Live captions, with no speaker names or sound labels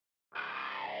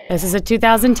This is a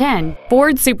 2010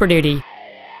 Ford Super Duty.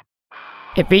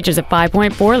 It features a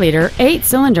 5.4-liter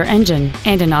 8-cylinder engine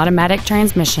and an automatic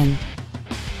transmission.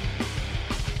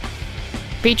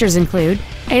 Features include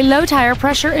a low tire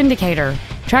pressure indicator,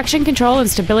 traction control and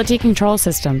stability control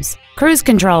systems, cruise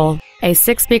control, a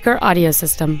 6-speaker audio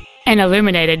system, an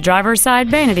illuminated driver's side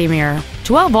vanity mirror,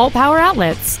 12-volt power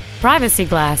outlets, privacy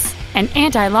glass, an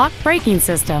anti-lock braking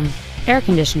system, air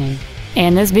conditioning,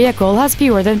 and this vehicle has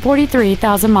fewer than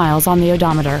 43,000 miles on the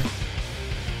odometer.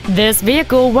 This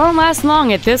vehicle won't last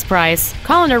long at this price.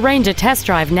 Call and arrange a test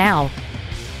drive now.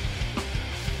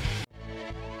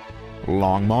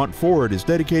 Longmont Ford is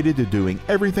dedicated to doing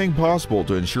everything possible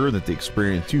to ensure that the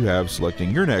experience you have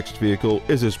selecting your next vehicle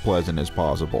is as pleasant as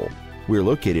possible. We're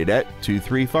located at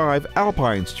 235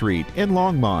 Alpine Street in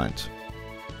Longmont.